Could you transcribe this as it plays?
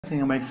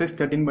நம்ம exercise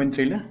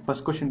 13.3 ல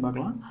first question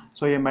பார்க்கலாம்.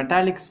 So a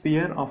metallic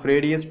sphere of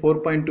radius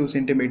 4.2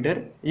 cm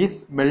is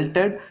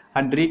melted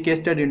and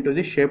recasted into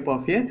the shape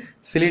of a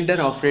cylinder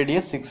of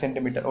radius 6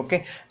 cm. Okay,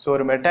 so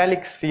ஒரு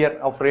metallic sphere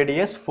of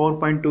radius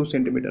 4.2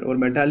 cm ஒரு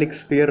metallic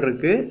sphere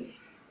இருக்கு.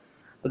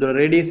 அதோட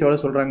radius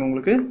எவ்வளவு சொல்றாங்க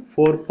உங்களுக்கு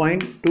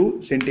 4.2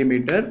 cm.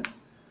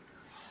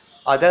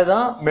 அதை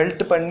தான்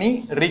melt பண்ணி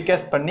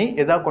ரீகாஸ்ட் பண்ணி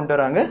எதா கொண்டு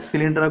வராங்க,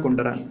 சிலிண்டரா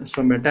கொண்டு வராங்க.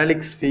 ஸோ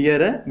மெட்டாலிக்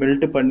ஸ்பியரை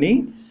மெல்ட் பண்ணி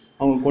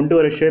அவங்க கொண்டு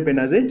வர ஷேப்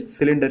என்னது,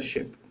 சிலிண்டர்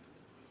ஷேப்.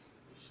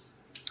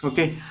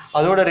 ஓகே,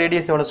 அதோட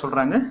ரேடியஸ் எவ்வளோ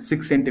சொல்றாங்க,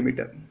 6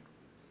 centimetre.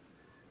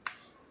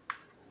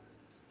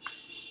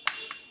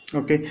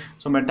 Okay,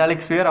 so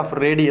metallic sphere of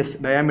radius,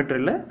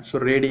 diameter இல்லை,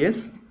 so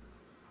radius.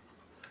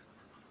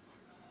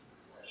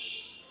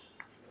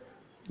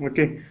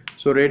 Okay,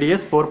 so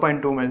radius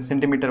 4.2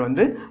 centimetre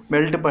வந்து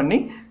மெல்ட் பண்ணி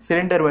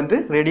சிலிண்டர் வந்து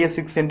ரேடியஸ்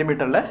 6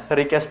 சென்டிமீட்டரில்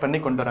ரீகாஸ்ட் பண்ணி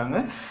கொண்டு வராங்க.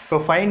 இப்போ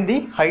find the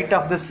height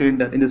of the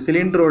cylinder, இந்த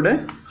சிலிண்டரோட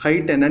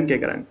ஹைட் என்னன்னு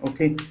கேட்குறாங்க.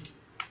 ஓகே,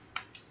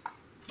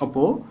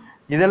 அப்போது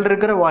இதில்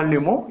இருக்கிற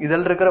வால்யூமும்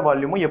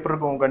எப்படி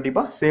இருக்கும்,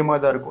 கண்டிப்பாக சேமாக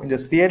தான் இருக்கும். இந்த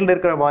ஸ்பியரில்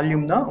இருக்கிற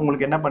வால்யூம் தான்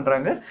உங்களுக்கு என்ன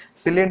பண்ணுறாங்க,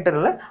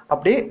 சிலிண்டரில்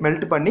அப்படியே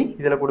மெல்ட் பண்ணி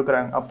இதில்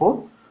கொடுக்குறாங்க.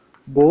 அப்போது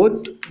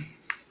both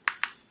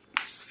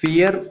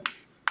sphere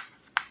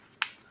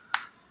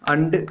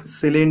and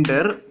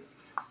cylinder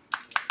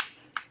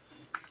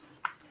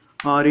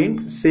are in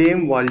same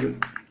volume.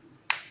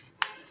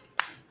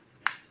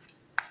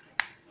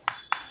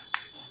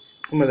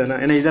 உண்மைதானே?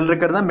 ஏன்னா இதில்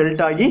இருக்கிறது தான்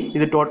மெல்ட் ஆகி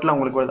இது டோட்டலாக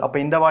உங்களுக்கு வருது. அப்போ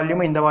இந்த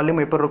வால்யூம்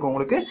எப்படி இருக்கும்,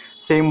 உங்களுக்கு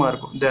சேமாக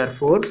இருக்கும்.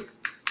 therefore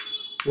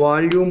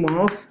volume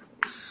of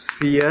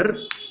sphere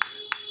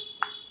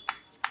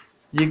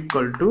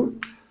equal to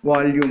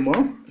volume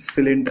of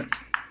cylinder.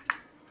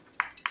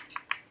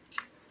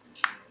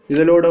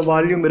 இதோட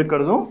வால்யூம்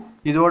இருக்கிறதும்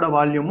இதோட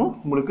வால்யூமும்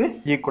உங்களுக்கு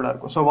ஈக்குவலாக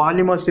இருக்கும். So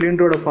volume of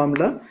சிலிண்டரோட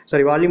formula,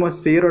 volume of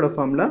ஸ்பியரோட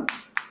formula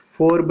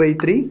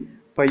 4/3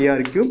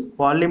 πr3.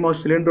 Volume of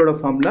சிலிண்டரோட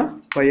formula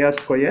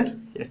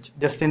πr²h.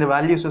 Just இந்த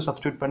வேல்யூஸை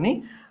சப்ஸ்டியூட் பண்ணி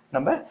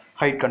நம்ம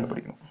ஹைட்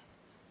கண்டுபிடிக்கணும்.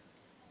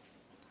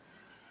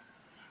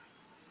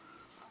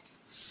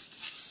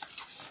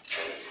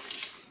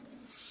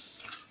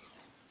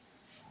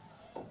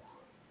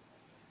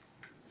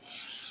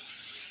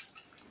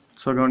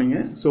 ஸோ கவனிங்க,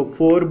 so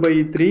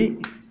 4/3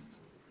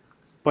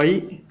 π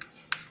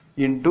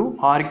into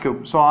r cube.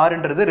 So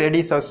ஆர்ன்றது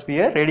radius of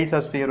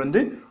sphere வந்து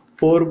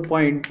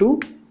 4.2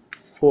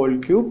 whole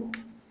cube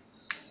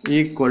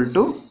equal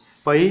to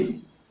π.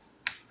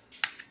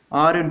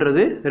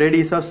 ஆர்ன்றது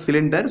radius of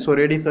cylinder. So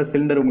radius of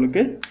cylinder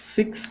உங்களுக்கு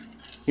 6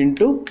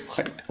 into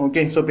height.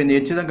 Okay, so இப்போ இந்த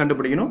h தான்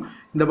கண்டுபிடிக்கணும்.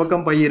 இந்த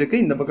பக்கம் பை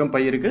இருக்குது, இந்த பக்கம்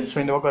பை இருக்குது. ஸோ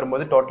இந்த பக்கம்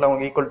வரும்போது டோட்டலாக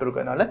அவங்க ஈக்குவல் டு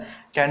இருக்கிறதுனால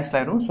கேன்சல்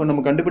ஆயிரும். ஸோ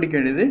நம்ம கண்டுபிடிக்க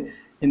வேண்டியது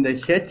இந்த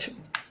h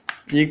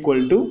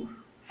equal to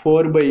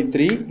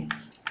 4/3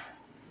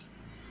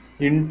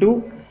 into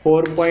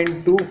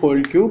 4.2 whole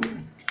cube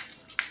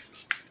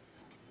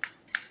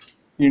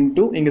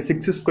into இங்கே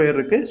 6 ஸ்கொயர்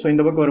இருக்குது. ஸோ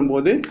இந்த பக்கம்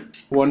வரும்போது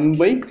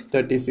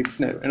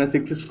 1/36. ஏன்னா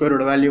 6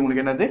 ஸ்கொயரோட வேல்யூ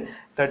உங்களுக்கு என்னது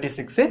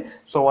 36.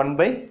 ஸோ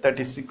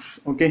 1/36.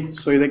 ஓகே,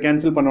 ஸோ இதை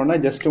கேன்சல் பண்ணோன்னா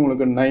ஜஸ்ட்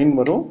உங்களுக்கு 9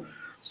 வரும்.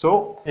 So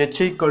h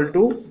equal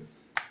to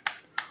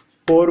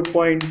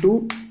 4.2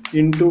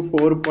 into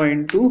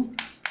 4.2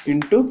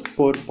 into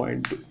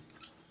 4.2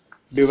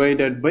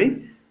 divided by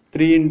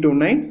 3 into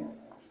 9.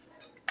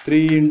 3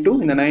 into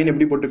இந்த 9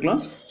 எப்படி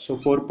போட்டுக்கலாம், ஸோ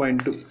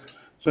 4.2.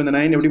 ஸோ இந்த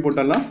 9 எப்படி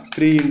போட்டாலாம்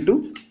 3 into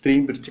 3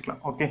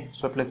 பிரிச்சுக்கலாம். ஓகே,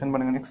 ஸோ ப்ளசன்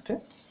பண்ணுங்கள். நெக்ஸ்ட்டு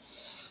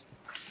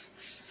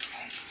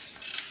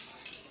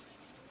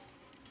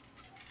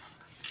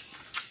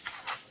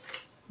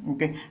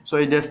ஓகே, ஸோ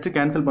இது ஜஸ்ட்டு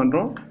கேன்சல்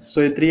பண்ணுறோம். ஸோ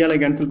 3ஆல்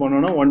கேன்சல்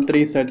பண்ணோன்னா 1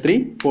 3s are 3,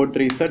 4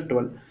 3s are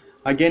 12.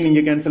 Again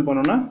இங்கே கேன்சல்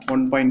பண்ணோன்னா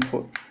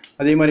 1.4.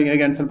 அதே மாதிரி இங்கே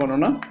கேன்சல்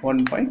பண்ணோன்னா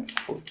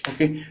 1.4.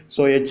 Okay,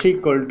 so h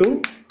equal to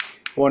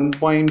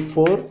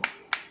 1.4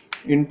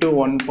 into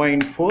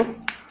 1.4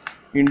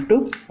 into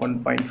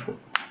 1.4.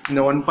 இந்த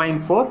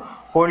 1.4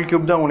 whole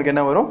cube தான் உங்களுக்கு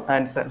என்ன வரும்,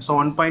 answer. So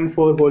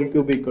 1.4 whole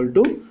cube equal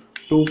to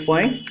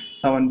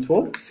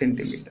 2.74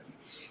 centimeter.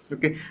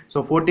 Okay, so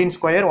 14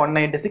 square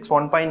 196,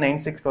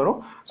 1.96 வரும்.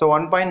 So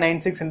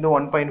 1.96 into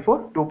 1.4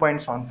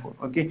 2.74.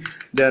 Okay,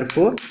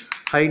 therefore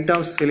height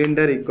of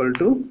cylinder equal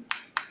to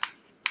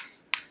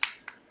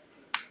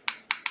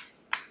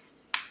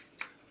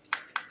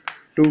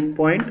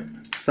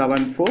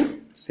 2.74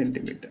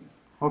 centimeter.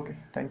 Okay,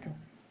 thank you.